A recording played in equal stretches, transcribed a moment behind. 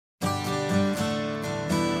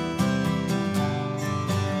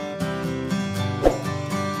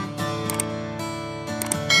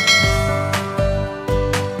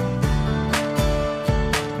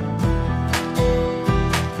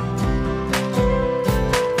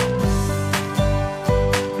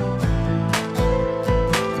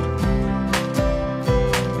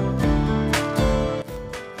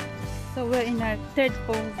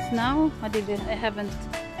now. I haven't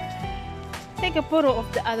take a photo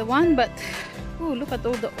of the other one, but oh, look at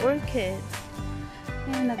all the orchids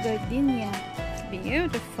and the gardenia.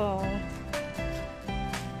 Beautiful.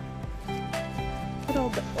 Look at all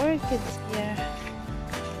the orchids here.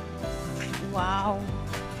 Wow,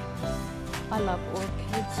 I love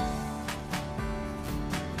orchids.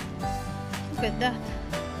 Look at that.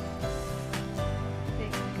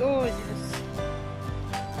 They're gorgeous.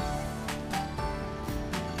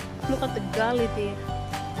 Look at the gully there.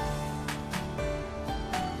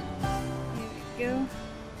 Here we go.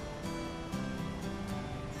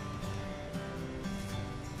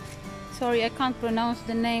 Sorry, I can't pronounce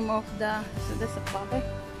the name of the, so that's a puppy.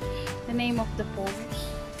 The name of the poles.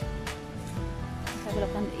 Let's have a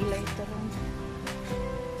look on the later on.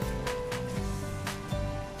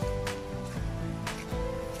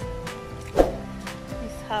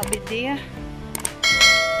 This hubby there.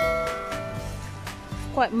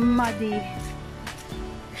 Quite muddy.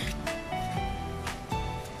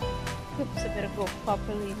 Oops, I better go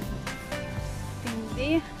properly. Thing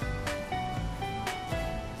there.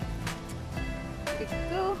 There we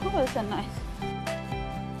go. Oh, that's a nice.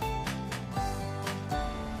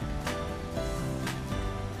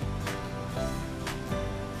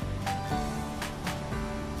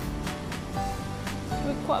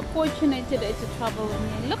 We're quite fortunate today to travel in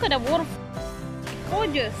here. Look at the water.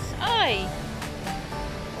 Gorgeous. Aye.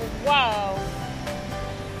 Oh, wow.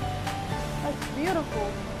 That's beautiful.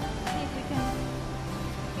 See if we can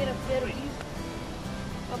get up there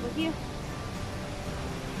over here.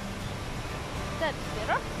 That's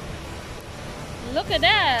better. Look at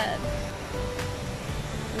that.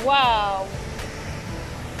 Wow.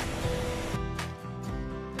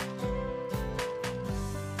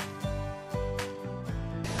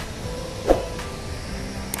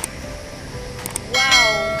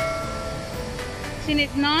 Isn't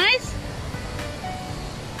it nice?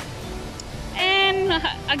 And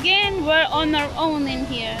again, we're on our own in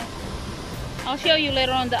here. I'll show you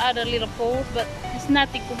later on the other little poles, but it's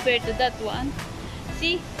nothing compared to that one.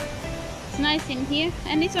 See, it's nice in here,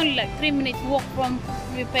 and it's only like 3 minutes walk from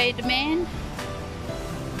we paid the man.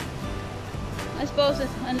 I suppose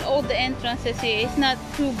and all the entrances here, it's not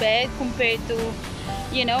too bad compared to,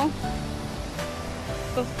 you know,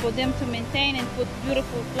 because for them to maintain and put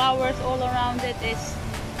beautiful flowers all around it is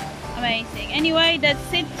amazing. Anyway,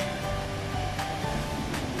 that's it.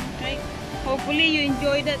 Right. Hopefully you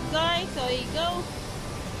enjoyed that, guys. So there you go.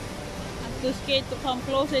 I'm too scared to come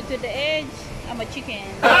closer to the edge. I'm a chicken.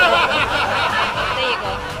 There you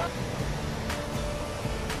go.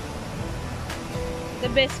 The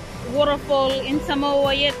best waterfall in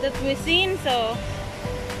Samoa yet that we've seen. So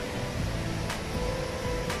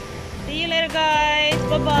see you later, guys.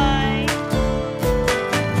 Bye bye.